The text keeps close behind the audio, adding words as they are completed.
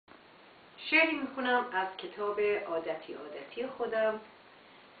شعری میخونم از کتاب عادتی خودم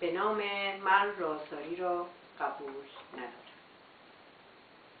به نام من رازداری را قبول ندارم.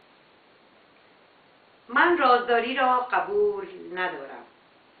 من رازداری را قبول ندارم.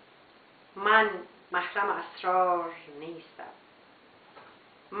 من محرم اسرار نیستم.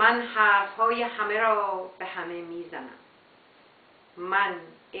 من حرفهای همه را به همه میزنم. من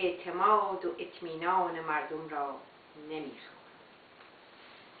اعتماد و اطمینان مردم را نمیخوام.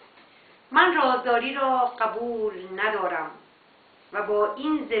 من رازداری را قبول ندارم و با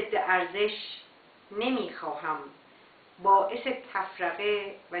این ضد ارزش نمیخواهم باعث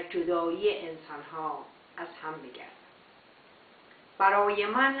تفرقه و جدایی انسانها از هم بگردم. برای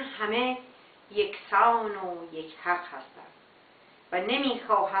من همه یکسان و یک حق هستند و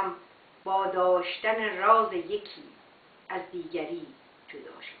نمیخواهم با داشتن راز یکی از دیگری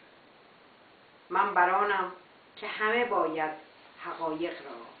جدا شوم. من برانم که همه باید حقایق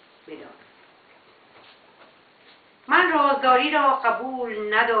را بدانند. من رازداری را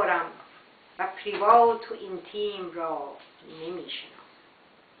قبول ندارم و پریوات و اینتیم را نمیشناسم.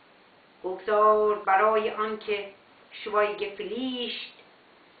 بگذار برای آنکه شوایگفلیشت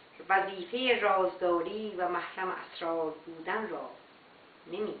وظیفه رازداری و محرم اسرار بودن را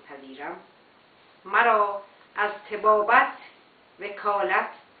نمیپذیرم، مرا از طبابت، وکالت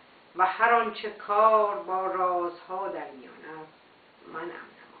و هر آنچه کار با رازها در میان است منع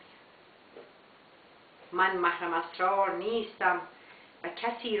نماید. من محرم اسرار نیستم و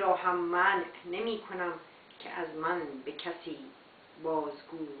کسی را هم منع نمی کنم که از من به کسی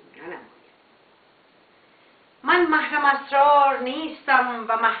بازگو ننماید. من محرم اسرار نیستم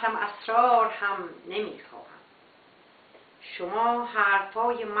و محرم اسرار هم نمی خواهم. شما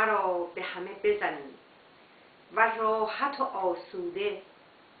حرفای مرا به همه بزنید و راحت و آسوده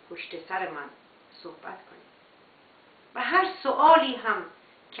پشت سر من صحبت کنید و هر سؤالی هم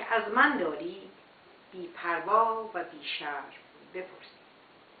که از من داری بی پروا و بی شرم بپرسید.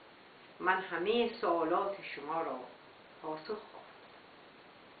 من همه سوالات شما را پاسخ خواهم.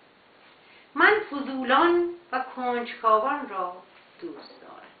 من فضولان و کنجکاوان را دوست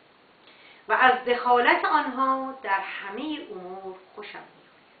دارم و از دخالت آنها در همه امور خوشم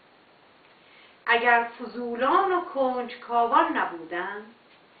می‌آید. اگر فضولان و کنجکاوان نبودند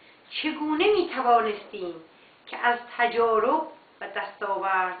چگونه می‌توانستیم که از تجارب و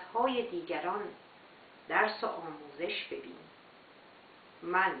دستاوردهای دیگران درس و آموزش ببینیم؟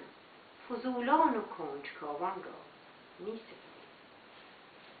 من فضولان و کنجکاوان را می‌ستایم.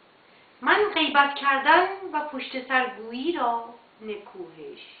 من غیبت کردن و پشت سرگویی را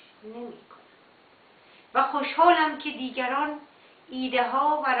نکوهش نمی‌کنم و خوشحالم که دیگران ایده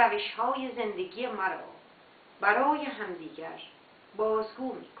ها و روش های زندگی مرا برای همدیگر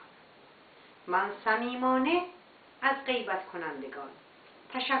بازگو می‌کنند. من صمیمانه از غیبت کنندگان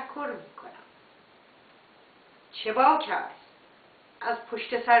تشکر می‌کنم. چه باک است از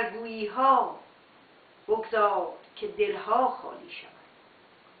پشت سرگویی ها بگذار که دلها خالی شود.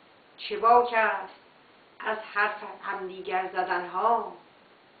 چه باک است از حرف همدیگر زدن ها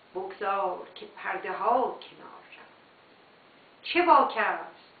بگذار که پرده ها کنار شود. چه باک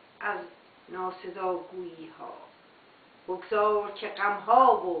است از ناسزاگویی ها بگذار که غم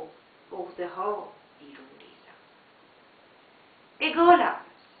ها و عقده ها بیرون ریزند. اگال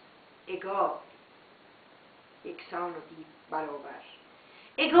است، اگال، یکسان و بی برابر.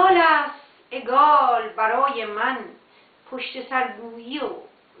 اگال است، اگال برای من پشت سرگویی و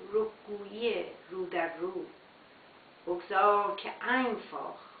رکگویی رو در رو. بگذار که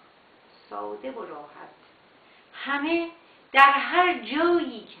انفاخ ساده و راحت همه در هر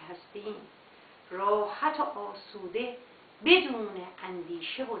جایی که هستیم راحت و آسوده بدون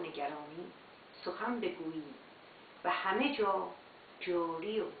اندیشه و نگرانی سخن بگوییم و همه جا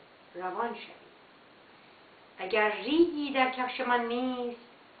جاری و روان شویم. اگر ریگی در کفش من نیست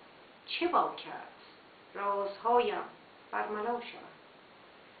چه باک است رازهایم برملا شود.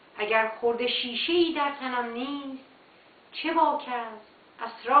 اگر خرد شیشه‌ای در تنم نیست چه باک است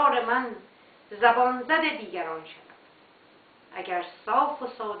اسرار من زبان زد دیگران شود. اگر صاف و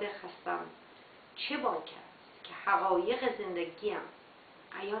صادق هستم چه باک است که حقایق زندگیم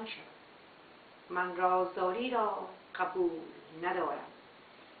عیان شود. من رازداری را قبول ندارم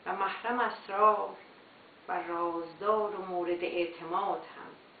و محرم اسرار و رازدار و مورد اعتماد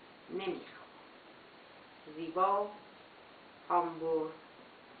هم نمیخوام. زیبا، hamburg،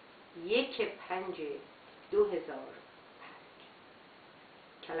 1/5/2005.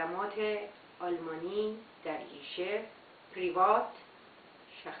 کلمات آلمانی در این شعر: پریوات،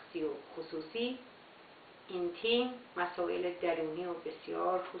 شخصی و خصوصی، اینتیم، مسائل درونی و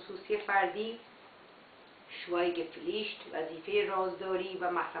بسیار خصوصی فردی، شوایگفلیشت وظیفه رازداری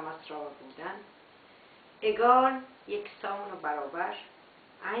و محرم اسرار بودن، اگال یکسان و برابر،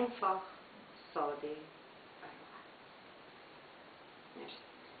 einfach ساده